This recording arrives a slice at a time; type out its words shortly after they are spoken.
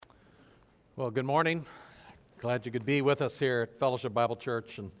Well, good morning. Glad you could be with us here at Fellowship Bible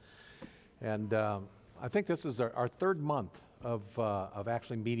Church, and I think this is our third month of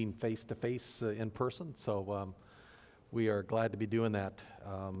actually meeting face to face in person. So we are glad to be doing that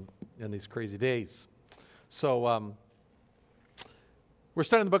in these crazy days. So we're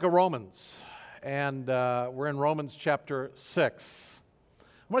studying the book of Romans, and we're in Romans chapter 6.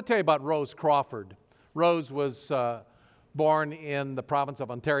 I want to tell you about Rose Crawford. Rose was born in the province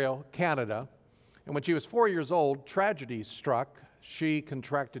of Ontario, Canada. And when she was 4 years old, tragedy struck. She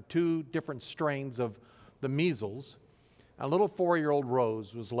contracted 2 different strains of the measles. And little 4-year-old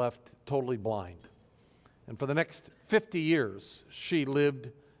Rose was left totally blind. And for the next 50 years, she lived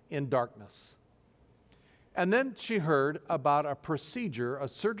in darkness. And then she heard about a procedure, a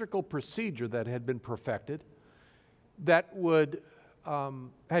surgical procedure that had been perfected that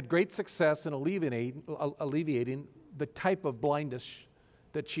had great success in alleviating the type of blindness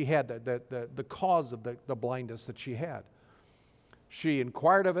that she had, the cause of the blindness that she had. She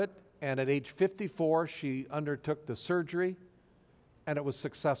inquired of it, and at age 54, she undertook the surgery, and it was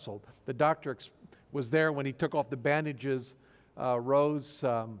successful. The doctor was there when he took off the bandages. Rose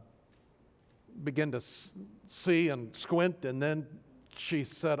began to see and squint, and then she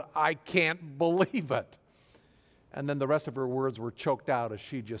said, "I can't believe it." And then the rest of her words were choked out as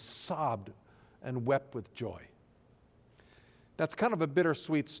she just sobbed and wept with joy. That's kind of a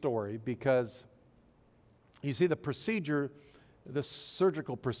bittersweet story because you see the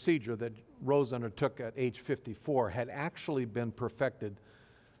surgical procedure that Rose undertook at age 54 had actually been perfected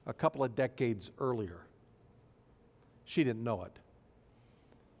a couple of decades earlier. She didn't know it.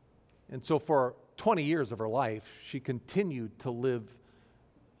 And so for 20 years of her life, she continued to live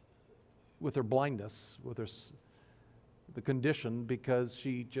with her blindness, with the condition, because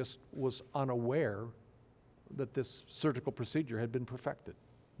she just was unaware that this surgical procedure had been perfected.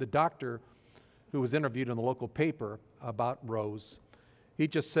 The doctor who was interviewed in the local paper about Rose, he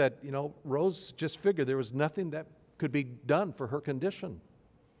just said, Rose just figured there was nothing that could be done for her condition.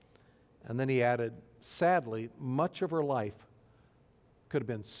 And then he added, sadly, much of her life could have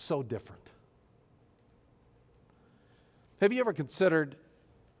been so different. Have you ever considered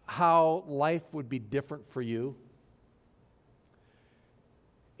how life would be different for you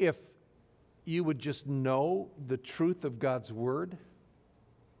if you would just know the truth of God's Word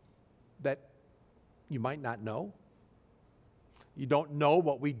that you might not know? You don't know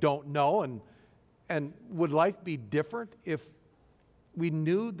what we don't know, and would life be different if we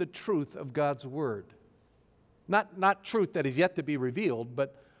knew the truth of God's Word? Not truth that is yet to be revealed,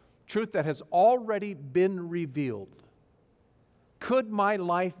 but truth that has already been revealed. Could my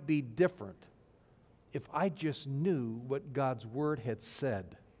life be different if I just knew what God's Word had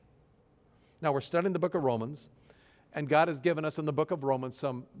said? Now, we're studying the book of Romans, and God has given us in the book of Romans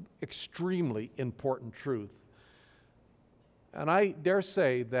some extremely important truth. And I dare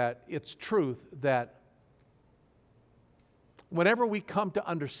say that it's truth that whenever we come to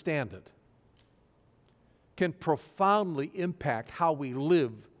understand it, can profoundly impact how we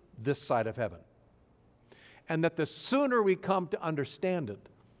live this side of heaven. And that the sooner we come to understand it,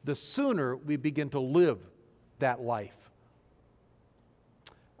 the sooner we begin to live that life.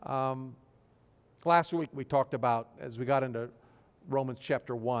 Last week we talked about, as we got into Romans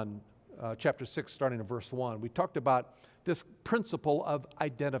chapter 6, starting in verse 1, we talked about this principle of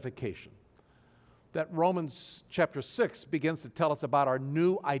identification. That Romans chapter 6 begins to tell us about our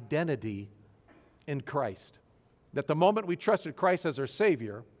new identity in Christ. That the moment we trusted Christ as our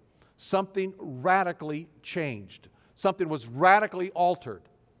Savior, something radically changed. Something was radically altered.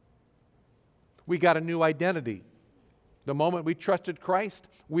 We got a new identity. The moment we trusted Christ,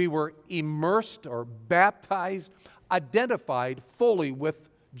 we were immersed or baptized, identified fully with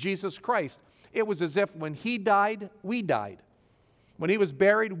Jesus Christ. It was as if when He died, we died. When He was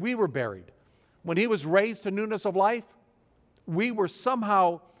buried, we were buried. When He was raised to newness of life, we were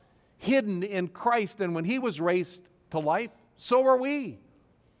somehow hidden in Christ. And when He was raised to life, so are we.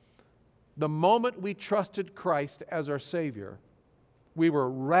 The moment we trusted Christ as our Savior, we were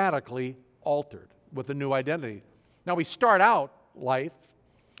radically altered with a new identity. Now, we start out life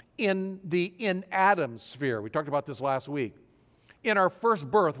in Adam's sphere. We talked about this last week. In our first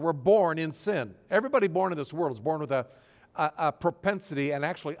birth, we're born in sin. Everybody born in this world is born with a propensity and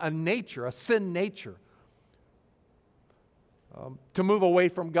actually a nature, a sin nature, to move away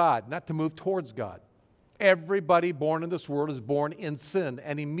from God, not to move towards God. Everybody born in this world is born in sin,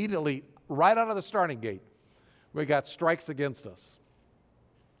 and immediately, right out of the starting gate, we got strikes against us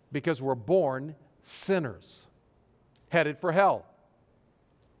because we're born sinners, headed for hell.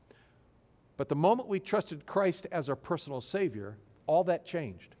 But the moment we trusted Christ as our personal Savior, all that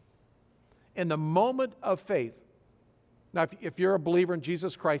changed. In the moment of faith. Now, if you're a believer in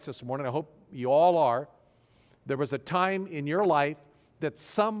Jesus Christ this morning, I hope you all are, there was a time in your life that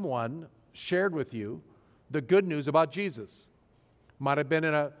someone shared with you the good news about Jesus. Might have been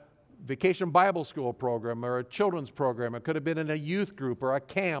in a vacation Bible school program or a children's program. It could have been in a youth group or a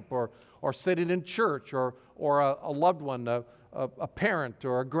camp or sitting in church or a loved one, a parent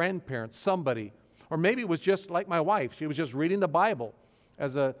or a grandparent, somebody. Or maybe it was just like my wife. She was just reading the Bible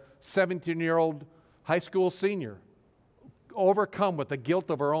as a 17-year-old high school senior, overcome with the guilt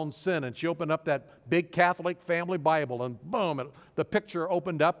of her own sin. And she opened up that big Catholic family Bible and boom, the picture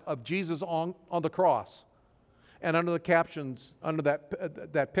opened up of Jesus on the cross. And under the captions, under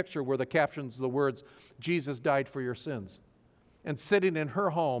that picture were the captions, the words, Jesus died for your sins. And sitting in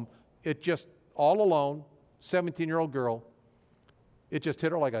her home, it just, all alone, 17-year-old girl, it just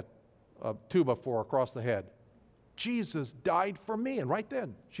hit her like a 2x4 across the head. Jesus died for me. And right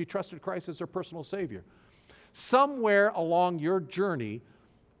then, she trusted Christ as her personal Savior. Somewhere along your journey,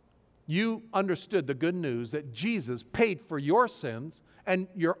 you understood the good news that Jesus paid for your sins, and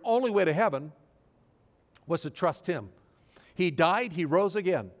your only way to heaven was to trust Him. He died, He rose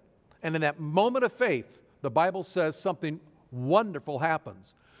again. And in that moment of faith, the Bible says something wonderful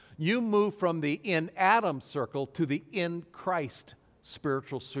happens. You move from the in Adam circle to the in Christ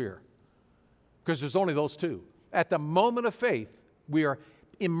spiritual sphere. Because there's only those two. At the moment of faith, we are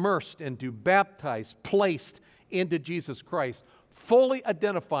immersed into, baptized, placed into Jesus Christ, fully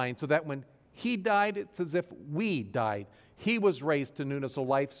identifying so that when He died, it's as if we died. He was raised to newness of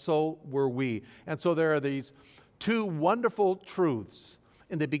life, so were we. And so there are these two wonderful truths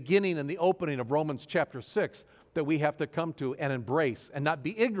in the beginning and the opening of Romans chapter 6 that we have to come to and embrace and not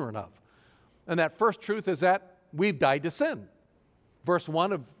be ignorant of. And that first truth is that we've died to sin. Verse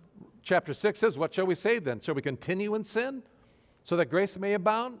 1 of chapter 6 says, what shall we say then? Shall we continue in sin so that grace may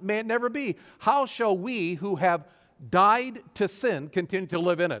abound? May it never be. How shall we who have died to sin continue to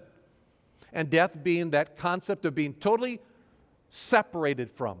live in it? And death being that concept of being totally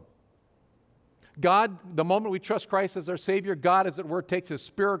separated from. God, the moment we trust Christ as our Savior, God, as it were, takes His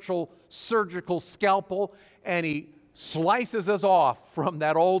spiritual surgical scalpel and He slices us off from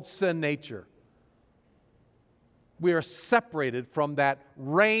that old sin nature. We are separated from that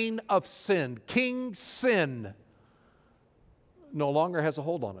reign of sin. King Sin no longer has a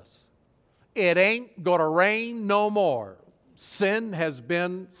hold on us. It ain't going to reign no more. Sin has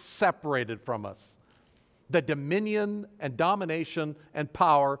been separated from us. The dominion and domination and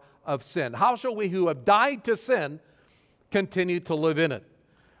power of sin. How shall we who have died to sin continue to live in it?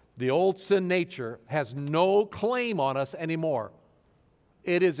 The old sin nature has no claim on us anymore.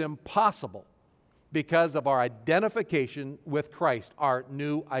 It is impossible because of our identification with Christ, our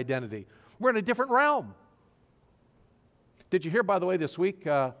new identity. We're in a different realm. Did you hear, by the way, this week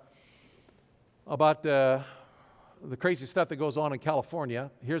about the crazy stuff that goes on in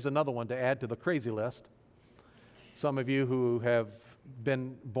California? Here's another one to add to the crazy list. Some of you who have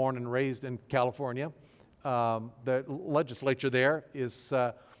been born and raised in California, the legislature there is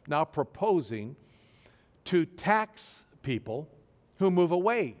now proposing to tax people who move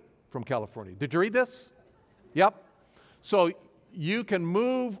away from California. Did you read this? Yep. So you can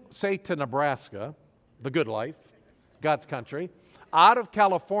move, say, to Nebraska, the good life, God's country, out of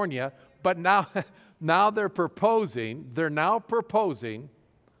California, but now they're now proposing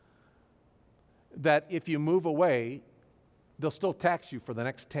that if you move away, they'll still tax you for the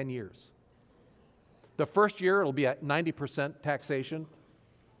next 10 years. The first year, it'll be at 90% taxation.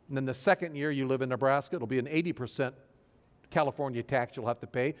 And then the second year you live in Nebraska, it'll be an 80% California tax you'll have to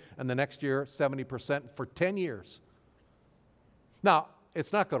pay. And the next year, 70% for 10 years. Now,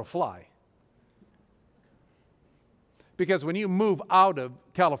 it's not going to fly. Because when you move out of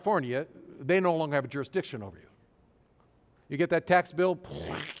California, they no longer have a jurisdiction over you. You get that tax bill,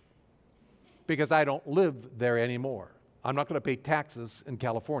 because I don't live there anymore. I'm not going to pay taxes in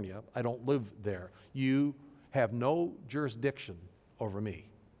California. I don't live there. You have no jurisdiction over me.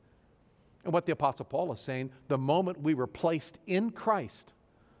 And what the Apostle Paul is saying, the moment we were placed in Christ,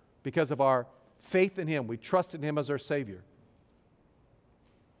 because of our faith in Him, we trust in Him as our Savior,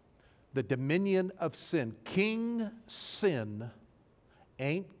 the dominion of sin, King Sin,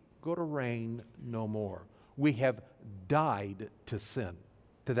 ain't going to reign no more. We have died to sin,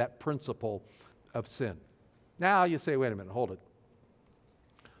 to that principle of sin. Now you say, wait a minute, hold it.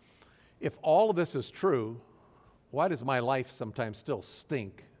 If all of this is true, why does my life sometimes still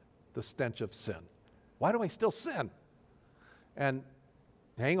stink the stench of sin? Why do I still sin? And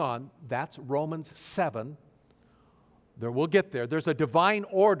hang on, that's Romans 7. We'll get there. There's a divine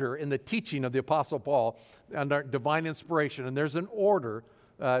order in the teaching of the Apostle Paul under divine inspiration, and there's an order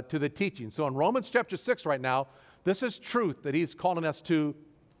to the teaching. So in Romans chapter 6 right now, this is truth that he's calling us to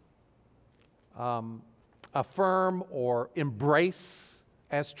affirm or embrace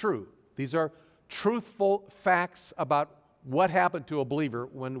as true. These are truthful facts about what happened to a believer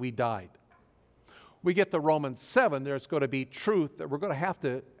when we died. We get to Romans 7, there's going to be truth that we're going to have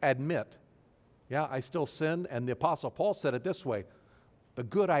to admit. Yeah, I still sin, and the Apostle Paul said it this way, the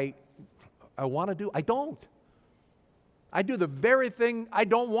good I want to do, I don't. I do the very thing I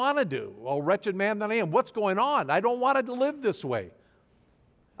don't want to do. Oh, wretched man that I am, what's going on? I don't want to live this way.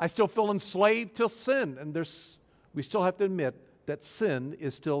 I still feel enslaved to sin, and we still have to admit that sin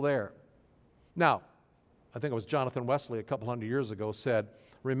is still there. Now, I think it was Jonathan Wesley a couple hundred years ago said,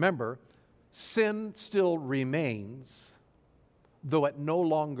 remember, sin still remains, though it no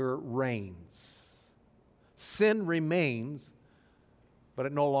longer reigns. Sin remains, but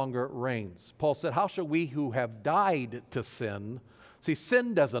it no longer reigns. Paul said, how shall we who have died to sin, see,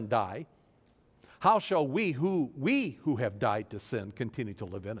 sin doesn't die, how shall we who have died to sin continue to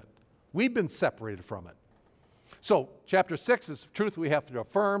live in it? We've been separated from it. So, chapter 6 is truth we have to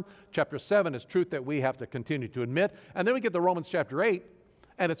affirm. Chapter 7 is truth that we have to continue to admit. And then we get to Romans chapter 8,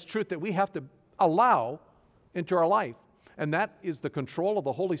 and it's truth that we have to allow into our life. And that is the control of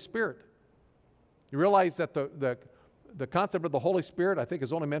the Holy Spirit. You realize that the concept of the Holy Spirit, I think,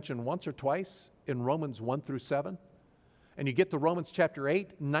 is only mentioned once or twice in Romans 1 through 7. And you get to Romans chapter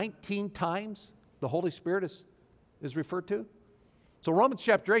 8, 19 times the Holy Spirit is referred to. So Romans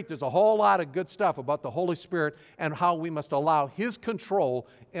chapter 8, there's a whole lot of good stuff about the Holy Spirit and how we must allow His control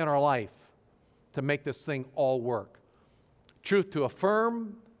in our life to make this thing all work. Truth to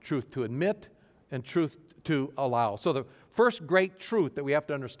affirm, truth to admit, and truth to allow. So the first great truth that we have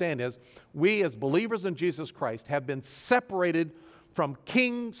to understand is we as believers in Jesus Christ have been separated from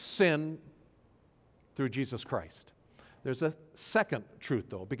King Sin through Jesus Christ. There's a second truth,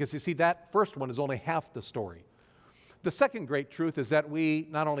 though, because you see, that first one is only half the story. The second great truth is that we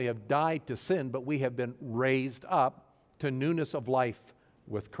not only have died to sin, but we have been raised up to newness of life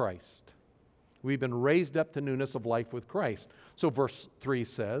with Christ. We've been raised up to newness of life with Christ. So verse 3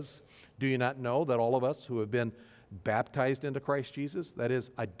 says, do you not know that all of us who have been baptized into Christ Jesus, that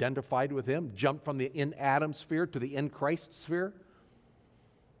is, identified with Him, jumped from the in Adam sphere to the in Christ sphere?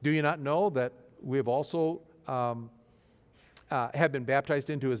 Do you not know that we have also have been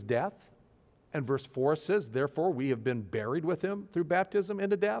baptized into His death? And verse 4 says, therefore we have been buried with Him through baptism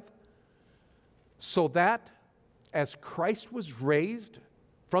into death, so that as Christ was raised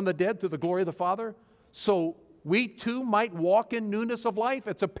from the dead through the glory of the Father, so we too might walk in newness of life.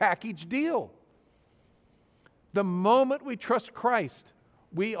 It's a package deal. The moment we trust Christ,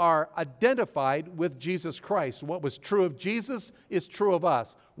 we are identified with Jesus Christ. What was true of Jesus is true of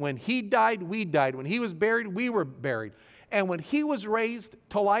us. When He died, we died. When He was buried, we were buried. And when He was raised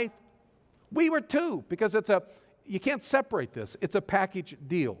to life, we were too, because you can't separate this. It's a package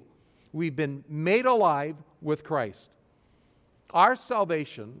deal. We've been made alive with Christ. Our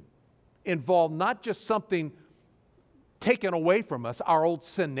salvation involved not just something taken away from us, our old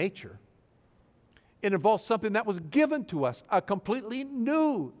sin nature. It involves something that was given to us, a completely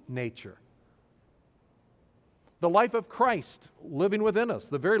new nature. The life of Christ living within us,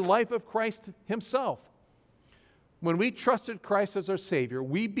 the very life of Christ Himself. When we trusted Christ as our Savior,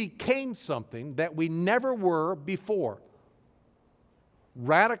 we became something that we never were before.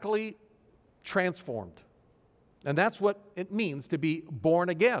 Radically transformed. And that's what it means to be born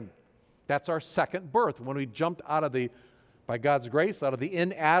again. That's our second birth. When we jumped out of by God's grace, out of the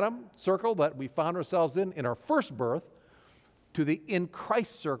in Adam circle that we found ourselves in our first birth, to the in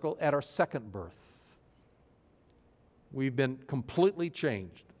Christ circle at our second birth. We've been completely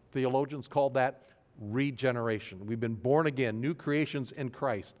changed. Theologians call that regeneration. We've been born again, new creations in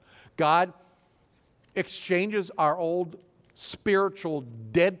Christ. God exchanges our old spiritual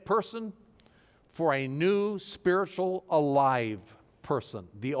dead person for a new spiritual alive person.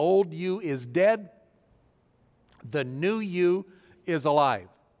 The old you is dead. The new you is alive.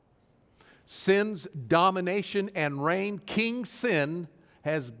 Sin's domination and reign, King Sin,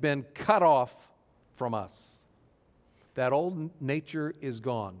 has been cut off from us. That old nature is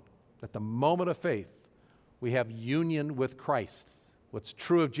gone. At the moment of faith, we have union with Christ. What's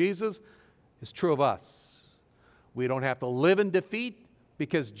true of Jesus is true of us. We don't have to live in defeat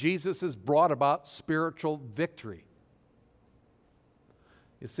because Jesus has brought about spiritual victory.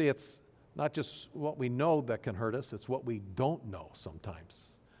 You see, it's not just what we know that can hurt us, it's what we don't know sometimes.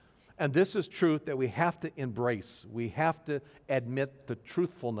 And this is truth that we have to embrace. We have to admit the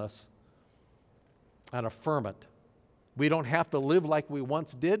truthfulness and affirm it. We don't have to live like we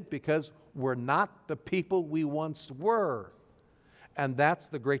once did because we're not the people we once were. And that's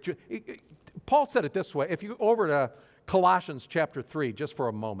the great truth. Paul said it this way. If you go over to Colossians chapter 3, just for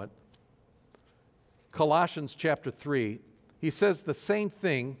a moment. Colossians chapter 3, he says the same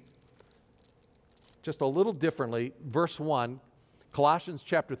thing, just a little differently. Verse 1, Colossians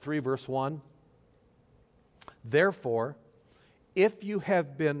chapter 3, verse 1. Therefore, if you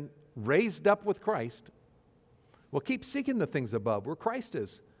have been raised up with Christ, well, keep seeking the things above, where Christ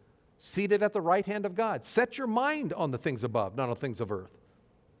is, seated at the right hand of God. Set your mind on the things above, not on things of earth.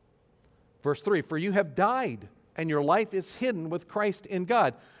 Verse 3, for you have died, and your life is hidden with Christ in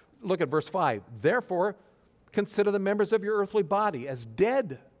God. Look at verse 5. Therefore, consider the members of your earthly body as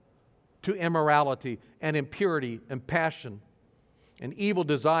dead to immorality and impurity and passion and evil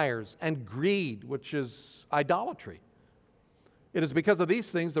desires and greed, which is idolatry. It is because of these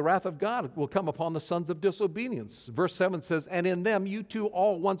things the wrath of God will come upon the sons of disobedience. Verse 7 says, and in them you too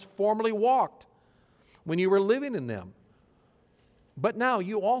all once formerly walked when you were living in them. But now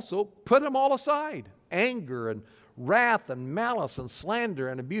you also put them all aside, anger and wrath and malice and slander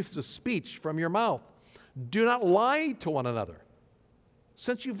and abusive speech from your mouth. Do not lie to one another,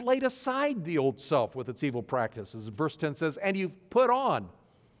 since you've laid aside the old self with its evil practices. Verse 10 says, and you've put on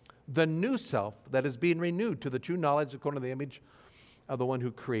the new self that is being renewed to the true knowledge according to the image of the one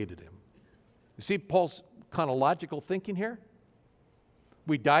who created him. You see Paul's kind of logical thinking here?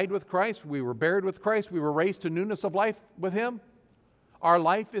 We died with Christ, we were buried with Christ, we were raised to newness of life with him. Our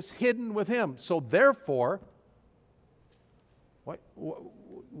life is hidden with him. So therefore,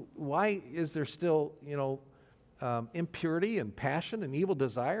 why is there still, impurity and passion and evil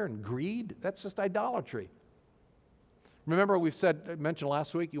desire and greed? That's just idolatry. Remember mentioned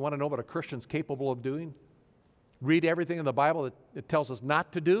last week, you want to know what a Christian's capable of doing? Read everything in the Bible that it tells us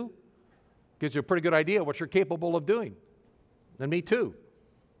not to do. Gives you a pretty good idea what you're capable of doing. And me too.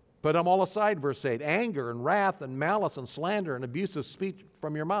 Put them all aside, verse 8. Anger and wrath and malice and slander and abusive speech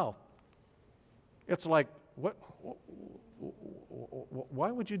from your mouth. It's like,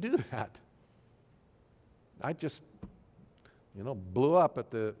 why would you do that? I just, blew up at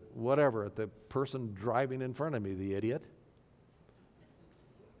the person driving in front of me, the idiot.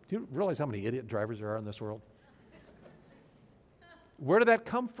 Do you realize how many idiot drivers there are in this world? Where did that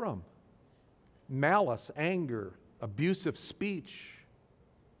come from? Malice, anger, abusive speech.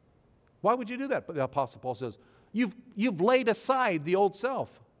 Why would you do that? But the Apostle Paul says, you've laid aside the old self.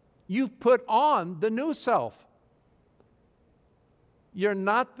 You've put on the new self. You're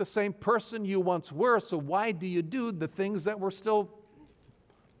not the same person you once were, so why do you do the things that were still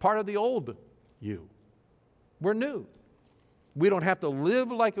part of the old you? We're new. We don't have to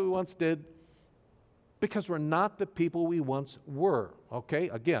live like we once did because we're not the people we once were, okay?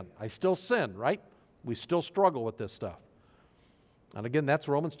 Again, I still sin, right? We still struggle with this stuff. And again, that's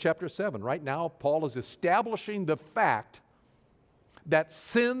Romans chapter 7. Right now, Paul is establishing the fact that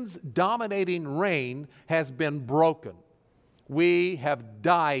sin's dominating reign has been broken. We have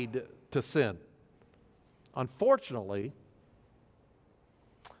died to sin. Unfortunately,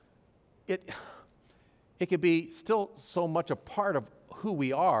 it can be still so much a part of who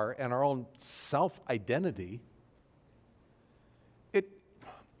we are and our own self-identity.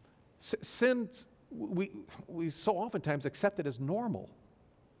 Sin, we so oftentimes accept it as normal.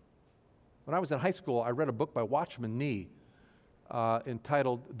 When I was in high school, I read a book by Watchman Nee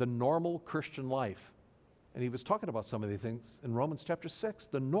entitled The Normal Christian Life. And he was talking about some of these things in Romans chapter 6.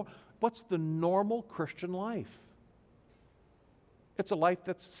 What's the normal Christian life? It's a life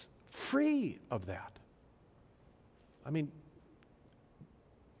that's free of that. I mean,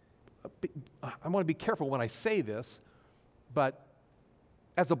 I want to be careful when I say this, but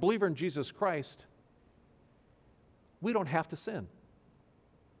as a believer in Jesus Christ, we don't have to sin.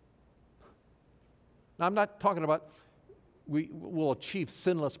 Now, I'm not talking about we will achieve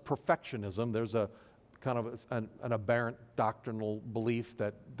sinless perfectionism. There's a kind of an aberrant doctrinal belief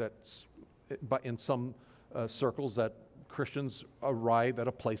that's in some circles that Christians arrive at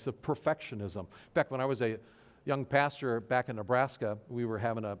a place of perfectionism. In fact, when I was a young pastor back in Nebraska, we were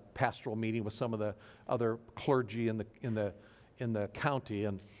having a pastoral meeting with some of the other clergy in the county,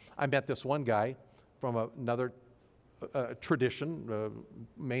 and I met this one guy from another tradition,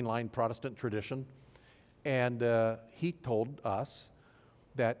 mainline Protestant tradition, and he told us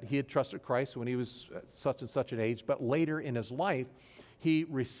that he had trusted Christ when he was such and such an age, but later in his life, he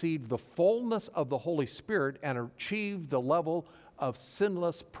received the fullness of the Holy Spirit and achieved the level of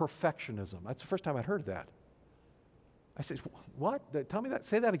sinless perfectionism. That's the first time I'd heard that. I said, what? Tell me that.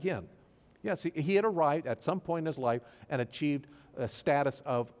 Say that again. Yes, he had arrived at some point in his life and achieved a status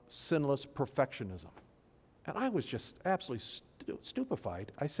of sinless perfectionism. And I was just absolutely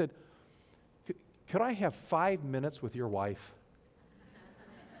stupefied. I said, could I have 5 minutes with your wife?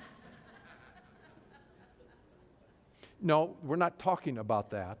 No, we're not talking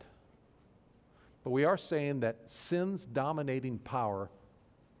about that. But we are saying that sin's dominating power,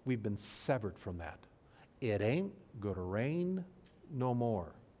 we've been severed from that. It ain't going to rain no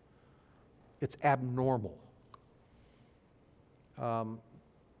more. It's abnormal.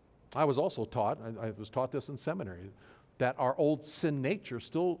 I was also taught, I was taught this in seminary, that our old sin nature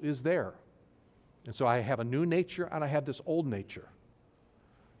still is there. And so I have a new nature and I have this old nature.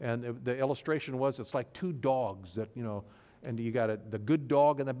 And the illustration was, it's like two dogs that, and you got the good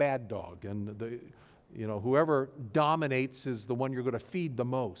dog and the bad dog. And whoever dominates is the one you're going to feed the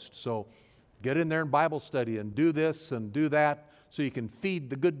most. So get in there in Bible study and do this and do that so you can feed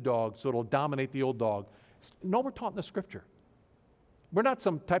the good dog so it'll dominate the old dog. No, we're taught in the Scripture. We're not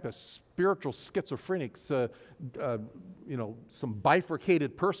some type of spiritual schizophrenic, some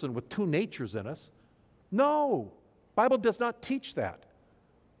bifurcated person with two natures in us. No, Bible does not teach that.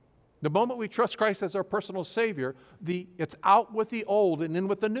 The moment we trust Christ as our personal Savior, it's out with the old and in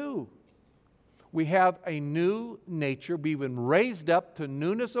with the new. We have a new nature. We've been raised up to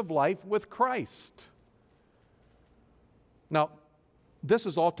newness of life with Christ. Now, this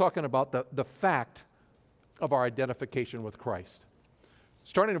is all talking about the fact of our identification with Christ.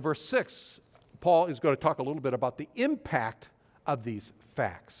 Starting in verse 6, Paul is going to talk a little bit about the impact of these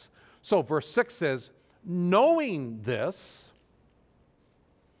facts. So verse 6 says, knowing this,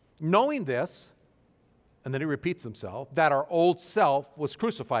 and then he repeats himself, that our old self was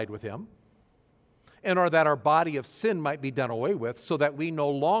crucified with him, and or that our body of sin might be done away with, so that we no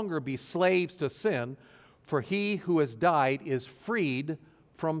longer be slaves to sin, for he who has died is freed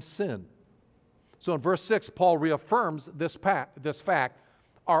from sin. So in verse 6, Paul reaffirms this fact.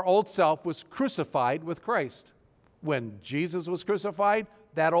 Our old self was crucified with Christ. When Jesus was crucified,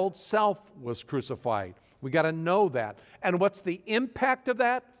 that old self was crucified. We got to know that. And what's the impact of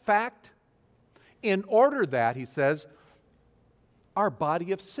that fact? In order that, he says, our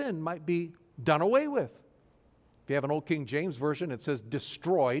body of sin might be done away with. If you have an old King James Version, it says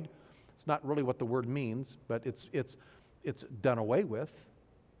destroyed. It's not really what the word means, but it's done away with.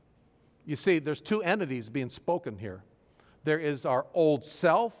 You see, there's two entities being spoken here. There is our old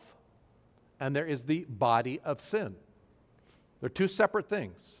self, and there is the body of sin. They're two separate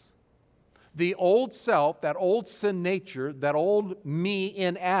things. The old self, that old sin nature, that old me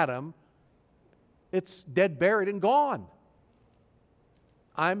in Adam, it's dead, buried, and gone.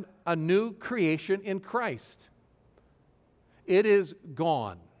 I'm a new creation in Christ. It is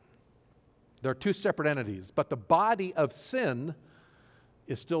gone. There are two separate entities, but the body of sin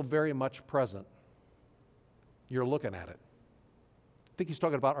is still very much present. You're looking at it. I think he's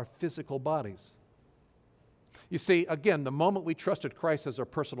talking about our physical bodies. You see, again, the moment we trusted Christ as our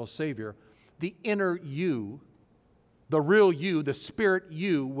personal Savior, the inner you, the real you, the spirit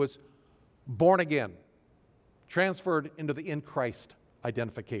you was born again, transferred into the in Christ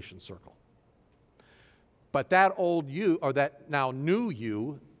identification circle. But that old you, or that now new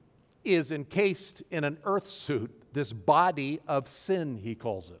you, is encased in an earth suit, this body of sin, he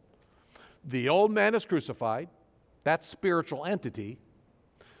calls it. The old man is crucified, that spiritual entity,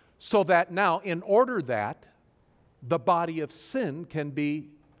 so that now, in order that the body of sin can be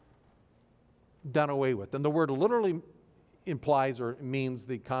done away with. And the word literally implies or means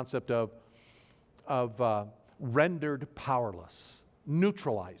the concept of rendered powerless,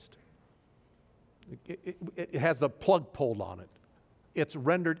 neutralized. It has the plug pulled on it. It's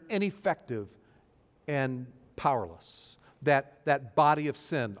rendered ineffective and powerless. That body of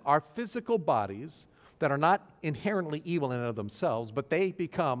sin, our physical bodies that are not inherently evil in and of themselves, but they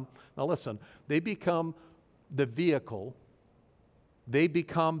become, now listen, they become the vehicle, they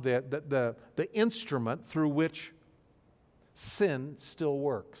become the instrument through which sin still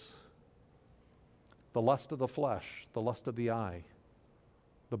works. The lust of the flesh, the lust of the eye,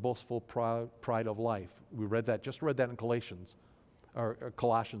 the boastful pride of life. We just read that in Colossians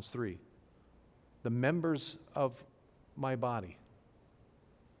 3. The members of my body.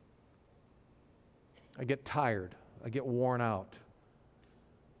 I get tired. I get worn out.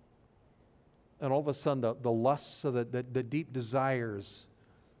 And all of a sudden, the lusts of the deep desires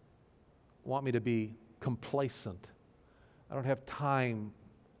want me to be complacent. I don't have time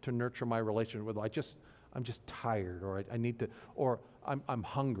to nurture my relationship with them. I'm just tired, or I need to, or I'm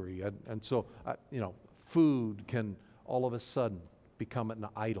hungry, and so food can all of a sudden become an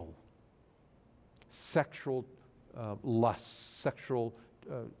idol. Sexual lusts, sexual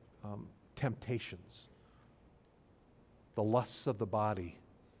temptations, the lusts of the body.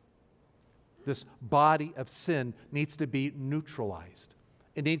 This body of sin needs to be neutralized.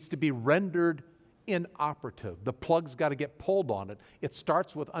 It needs to be rendered inoperative. The plug's got to get pulled on it. It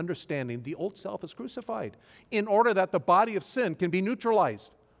starts with understanding the old self is crucified in order that the body of sin can be neutralized.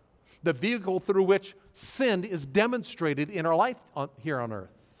 The vehicle through which sin is demonstrated in our life here on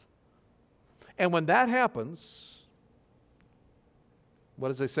earth. And when that happens, what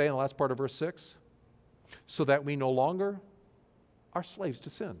does it say in the last part of verse 6? So that we no longer are slaves to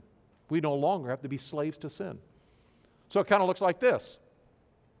sin. We no longer have to be slaves to sin. So it kind of looks like this.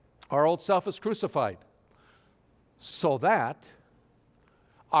 Our old self is crucified so that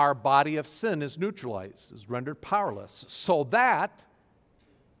our body of sin is neutralized, is rendered powerless, so that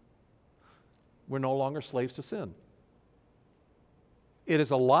we're no longer slaves to sin. It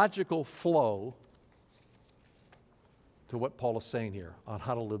is a logical flow to what Paul is saying here on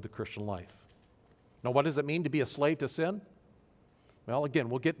how to live the Christian life. Now, what does it mean to be a slave to sin? Well, again,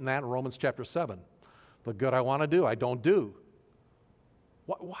 we'll get in that in Romans chapter 7. The good I want to do, I don't do.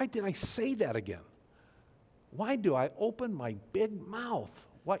 Why did I say that again? Why do I open my big mouth?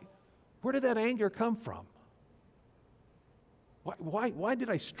 Where did that anger come from? Why did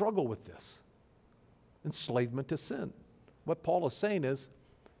I struggle with this? Enslavement to sin. What Paul is saying is,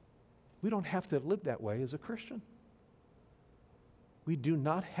 we don't have to live that way as a Christian. We do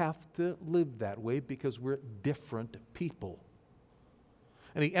not have to live that way because we're different people.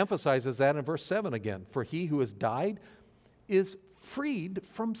 And he emphasizes that in verse 7 again. For he who has died is freed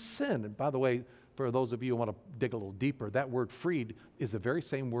from sin. And by the way, for those of you who want to dig a little deeper, that word freed is the very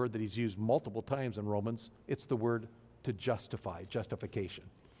same word that he's used multiple times in Romans. It's the word to justify, justification.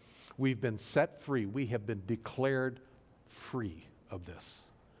 We've been set free. We have been declared free of this.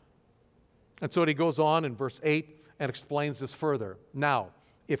 And so he goes on in verse 8 and explains this further. Now,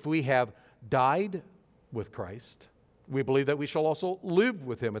 if we have died with Christ, we believe that we shall also live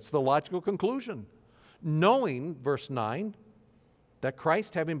with him. It's the logical conclusion. Knowing, verse 9, that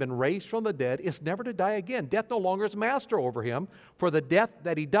Christ, having been raised from the dead, is never to die again. Death no longer is master over him. For the death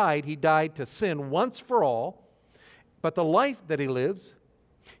that he died to sin once for all. But the life that he lives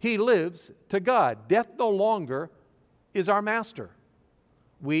to God. Death no longer is our master.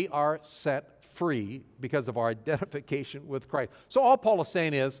 We are set free because of our identification with Christ. So all Paul is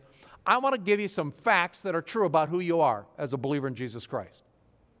saying is, I want to give you some facts that are true about who you are as a believer in Jesus Christ.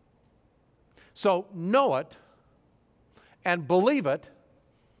 So know it and believe it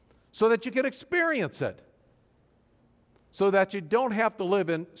so that you can experience it. So that you don't have to live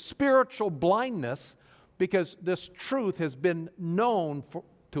in spiritual blindness because this truth has been known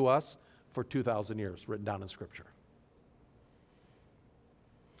to us for 2,000 years, written down in Scripture.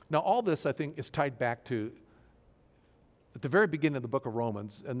 Now, all this, I think, is tied back to at the very beginning of the book of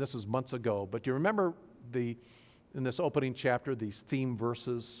Romans, and this was months ago, but do you remember in this opening chapter, these theme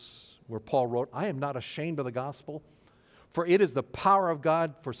verses where Paul wrote, I am not ashamed of the gospel, for it is the power of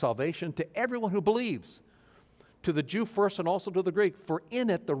God for salvation to everyone who believes, to the Jew first and also to the Greek. For in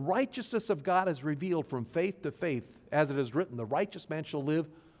it the righteousness of God is revealed from faith to faith, as it is written, the righteous man shall live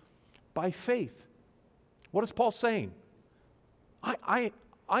by faith. What is Paul saying? I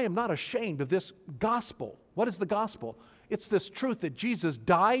am not ashamed of this gospel. What is the gospel? It's this truth that Jesus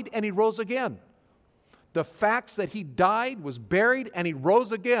died and he rose again. The facts that he died, was buried, and he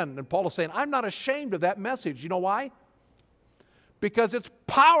rose again. And Paul is saying, I'm not ashamed of that message. You know why? Because it's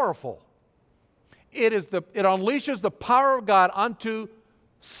powerful. It unleashes the power of God unto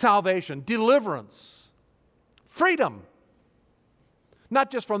salvation, deliverance, freedom. Not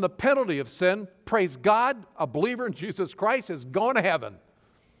just from the penalty of sin. Praise God, a believer in Jesus Christ is going to heaven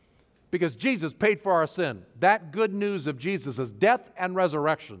because Jesus paid for our sin. That good news of Jesus' death and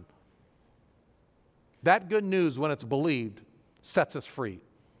resurrection, that good news, when it's believed, sets us free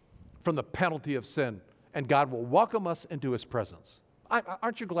from the penalty of sin, and God will welcome us into his presence.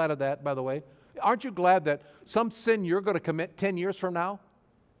 Aren't you glad of that, by the way? Aren't you glad that some sin you're going to commit 10 years from now,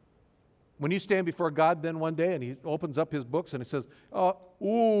 when you stand before God then one day and he opens up his books and he says,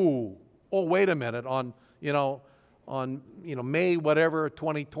 wait a minute, on May whatever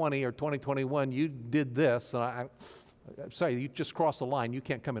 2020 or 2021, you did this, and I'm sorry, you just crossed the line. You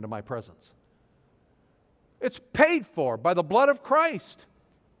can't come into my presence. It's paid for by the blood of Christ.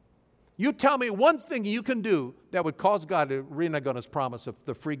 You tell me one thing you can do that would cause God to renege on his promise of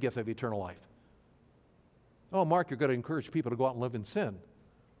the free gift of eternal life. Oh, Mark, you're going to encourage people to go out and live in sin.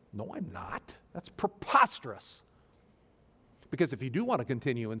 No, I'm not. That's preposterous. Because if you do want to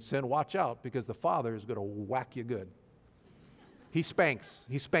continue in sin, watch out, because the Father is going to whack you good. He spanks.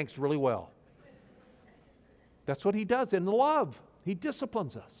 He spanks really well. That's what he does in love. He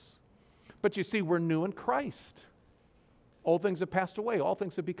disciplines us. But you see, we're new in Christ. Old things have passed away. All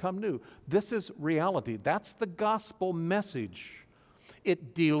things have become new. This is reality. That's the gospel message.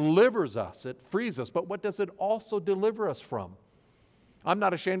 It delivers us. It frees us. But what does it also deliver us from? I'm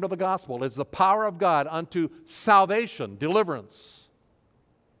not ashamed of the gospel. It's the power of God unto salvation, deliverance.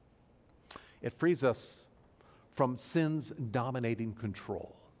 It frees us from sin's dominating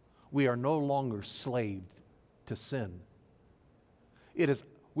control. We are no longer slaved to sin.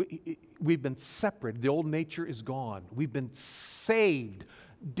 We've been separated. The old nature is gone. We've been saved,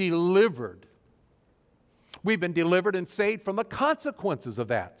 delivered. We've been delivered and saved from the consequences of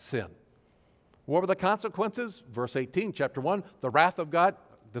that sin. What were the consequences? Verse 18, chapter 1, the wrath of God.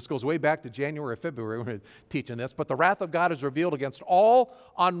 This goes way back to January or February when we were teaching this. But the wrath of God is revealed against all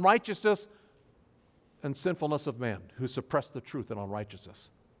unrighteousness and sinfulness of man who suppress the truth and unrighteousness.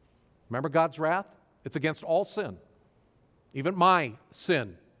 Remember God's wrath? It's against all sin, even my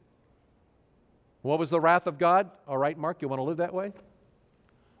sin. What was the wrath of God? All right, Mark, you want to live that way?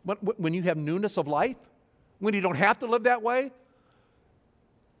 When you have newness of life, when you don't have to live that way,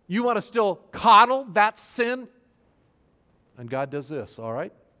 you want to still coddle that sin? And God does this, all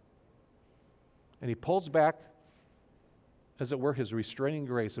right? And He pulls back, as it were, His restraining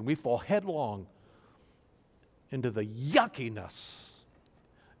grace, and we fall headlong into the yuckiness.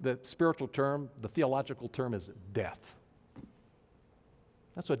 The spiritual term, the theological term is death.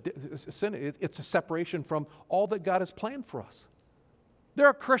 That's what sin, it's a separation from all that God has planned for us. There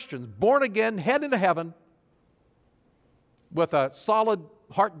are Christians born again, head into heaven, with a solid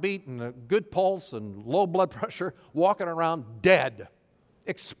heartbeat and a good pulse and low blood pressure, walking around dead,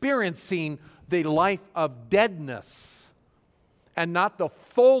 experiencing the life of deadness and not the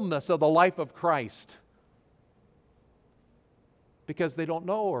fullness of the life of Christ, because they don't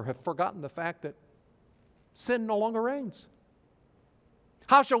know or have forgotten the fact that sin no longer reigns.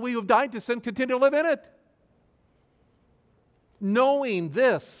 How shall we who have died to sin continue to live in it? Knowing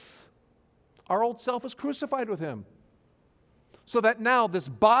this, our old self is crucified with Him, so that now this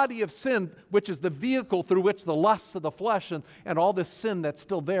body of sin, which is the vehicle through which the lusts of the flesh and all this sin that's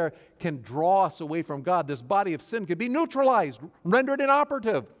still there can draw us away from God, this body of sin can be neutralized, rendered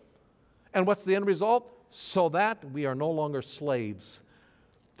inoperative. And what's the end result? So that we are no longer slaves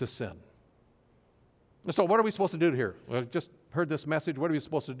to sin. And so what are we supposed to do here? Well, just heard this message. What are we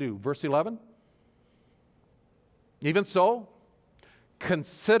supposed to do? Verse 11. Even so,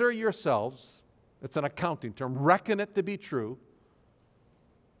 consider yourselves, it's an accounting term, reckon it to be true,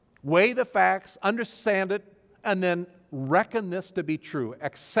 weigh the facts, understand it, and then reckon this to be true,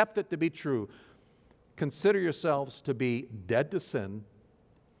 accept it to be true. Consider yourselves to be dead to sin,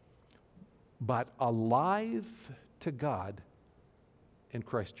 but alive to God in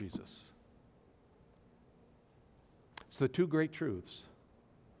Christ Jesus. It's the two great truths.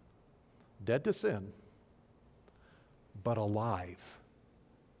 Dead to sin, but alive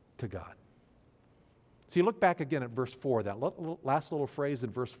to God. So you look back again at verse 4, that last little phrase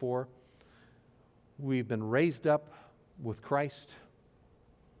in verse 4. We've been raised up with Christ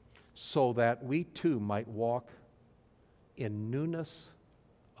so that we too might walk in newness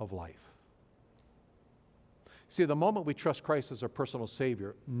of life. See, the moment we trust Christ as our personal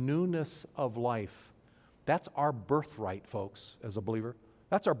Savior, newness of life, that's our birthright, folks, as a believer.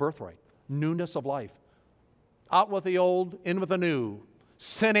 That's our birthright, newness of life. Out with the old, in with the new.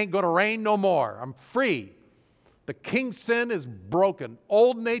 Sin ain't going to reign no more. I'm free. The king's sin is broken.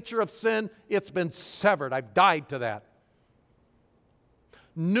 Old nature of sin, it's been severed. I've died to that.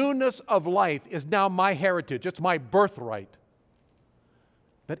 Newness of life is now my heritage. It's my birthright.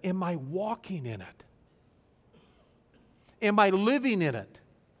 But am I walking in it? Am I living in it?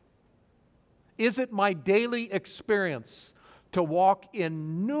 Is it my daily experience to walk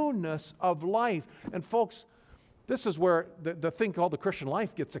in newness of life? And folks, this is where the thing called the Christian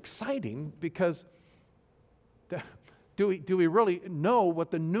life gets exciting, because do we really know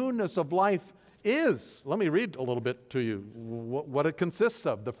what the newness of life is? Let me read a little bit to you what it consists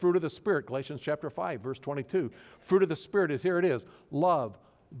of. The fruit of the Spirit, Galatians chapter 5, verse 22. Fruit of the Spirit is, here it is, love,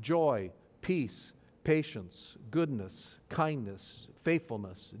 joy, peace, patience, goodness, kindness,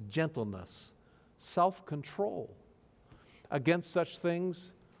 faithfulness, gentleness, self-control. Against such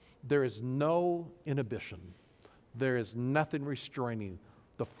things, there is no inhibition. There is nothing restraining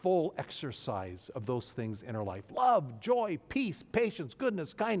the full exercise of those things in our life. Love, joy, peace, patience,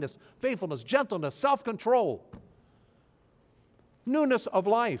 goodness, kindness, faithfulness, gentleness, self-control. Newness of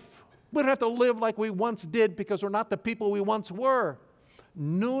life. We don't have to live like we once did because we're not the people we once were.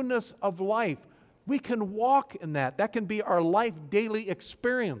 Newness of life. We can walk in that. That can be our life daily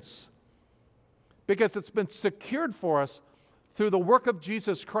experience, because it's been secured for us through the work of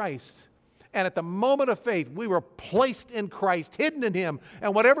Jesus Christ. And at the moment of faith, we were placed in Christ, hidden in Him.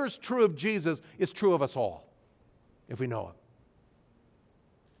 And whatever is true of Jesus is true of us all, if we know Him.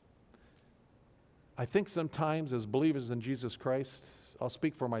 I think sometimes as believers in Jesus Christ, I'll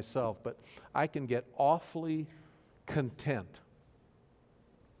speak for myself, but I can get awfully content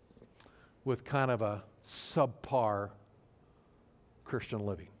with kind of a subpar Christian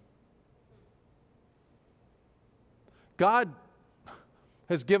living. God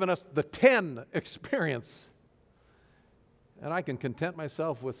has given us the 10 experience, and I can content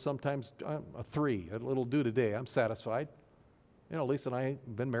myself with sometimes a 3. It'll do today. I'm satisfied. You know, Lisa and I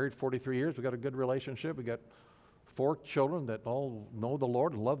have been married 43 years. We've got a good relationship. We've got 4 children that all know the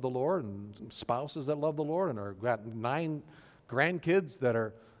Lord and love the Lord, and spouses that love the Lord, and we've got 9 grandkids that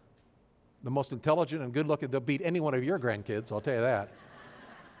are the most intelligent and good looking. They'll beat any one of your grandkids, I'll tell you that.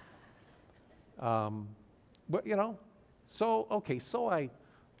 But, you know, so I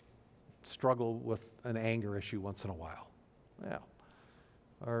struggle with an anger issue once in a while. Yeah.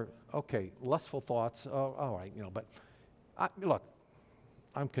 Or, okay, lustful thoughts. Oh, all right, you know, but look,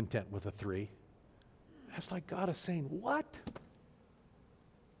 I'm content with a 3. It's like God is saying, what?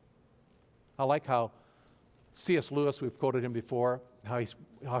 I like how C.S. Lewis, we've quoted him before,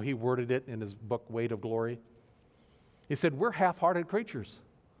 how he worded it in his book, Weight of Glory. He said, we're half-hearted creatures,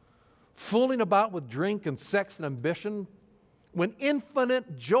 fooling about with drink and sex and ambition when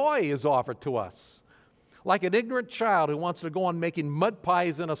infinite joy is offered to us. Like an ignorant child who wants to go on making mud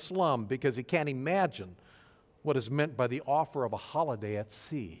pies in a slum because he can't imagine what is meant by the offer of a holiday at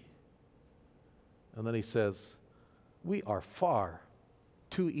sea. And then he says, we are far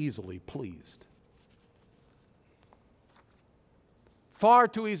too easily pleased. Far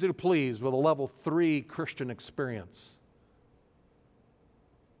too easy to please with a level 3 Christian experience.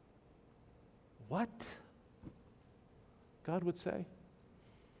 What? God would say.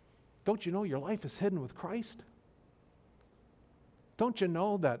 Don't you know your life is hidden with Christ? Don't you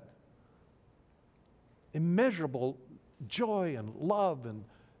know that immeasurable joy and love and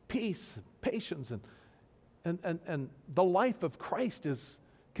peace and patience and the life of Christ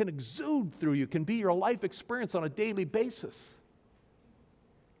can exude through you, can be your life experience on a daily basis?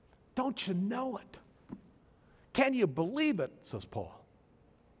 Don't you know it? Can you believe it, says Paul?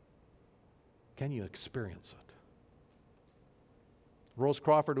 Can you experience it? Rose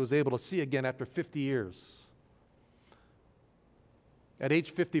Crawford was able to see again after 50 years. At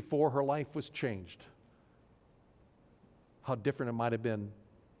age 54, her life was changed. How different it might have been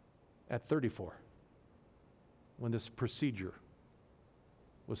at 34 when this procedure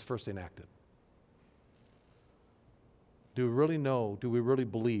was first enacted. Do we really know? Do we really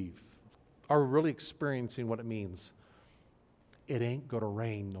believe? Are we really experiencing what it means? It ain't going to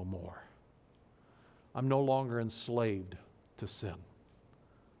rain no more. I'm no longer enslaved to sin.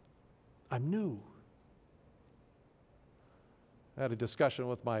 I'm new. I had a discussion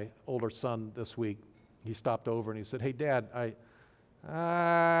with my older son this week. He stopped over and he said, hey, Dad,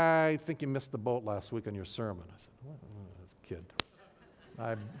 I think you missed the boat last week on your sermon. I said, what? Kid,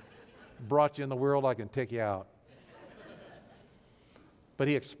 I brought you in the world, I can take you out. But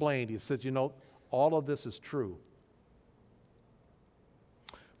he explained, he said, you know, all of this is true.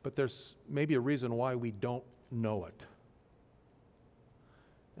 But there's maybe a reason why we don't know it.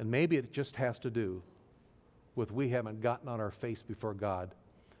 And maybe it just has to do with we haven't gotten on our face before God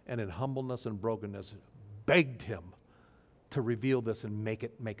and in humbleness and brokenness begged Him to reveal this and make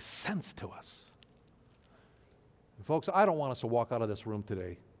it make sense to us. And folks, I don't want us to walk out of this room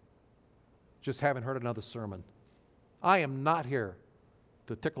today just having heard another sermon. I am not here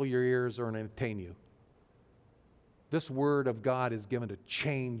to tickle your ears or entertain you. This Word of God is given to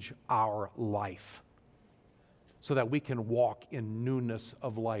change our life so that we can walk in newness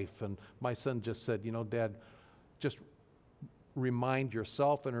of life. And my son just said, you know, Dad, just remind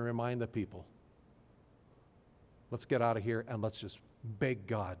yourself and remind the people. Let's get out of here and let's just beg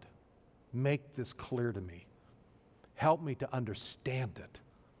God, make this clear to me. Help me to understand it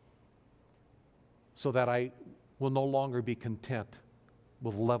so that I will no longer be content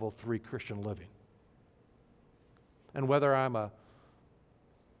with level 3 Christian living. And whether I'm a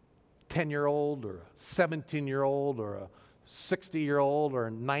 10-year-old or a 17-year-old or a 60-year-old or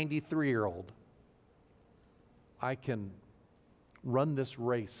a 93-year-old, I can run this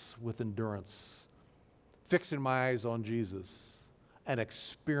race with endurance, fixing my eyes on Jesus and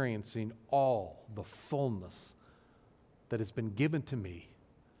experiencing all the fullness that has been given to me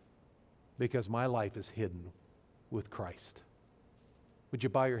because my life is hidden with Christ. Would you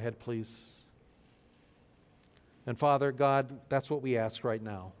bow your head, please? And Father God, that's what we ask right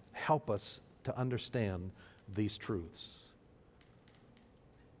now. Help us to understand these truths.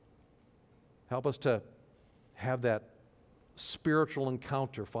 Help us to have that spiritual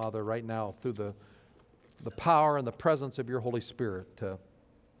encounter, Father, right now through the power and the presence of your Holy Spirit to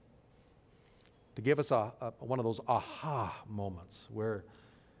to give us one of those aha moments where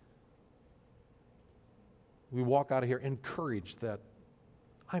we walk out of here encouraged that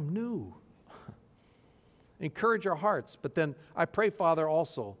I'm new. Encourage our hearts. But then I pray, Father,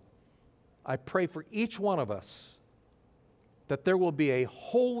 also, I pray for each one of us that there will be a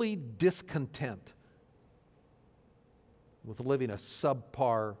holy discontent with living a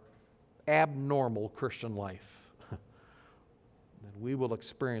subpar, abnormal Christian life. That we will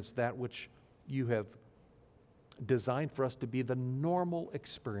experience that which you have designed for us to be the normal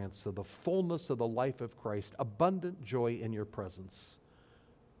experience of the fullness of the life of Christ, abundant joy in your presence,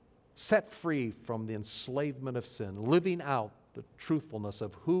 set free from the enslavement of sin, living out the truthfulness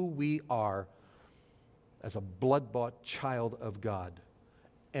of who we are as a blood-bought child of God,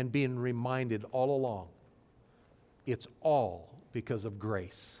 and being reminded all along, it's all because of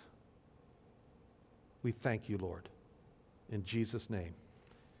grace. We thank you, Lord. In Jesus' name,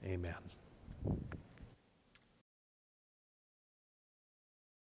 amen.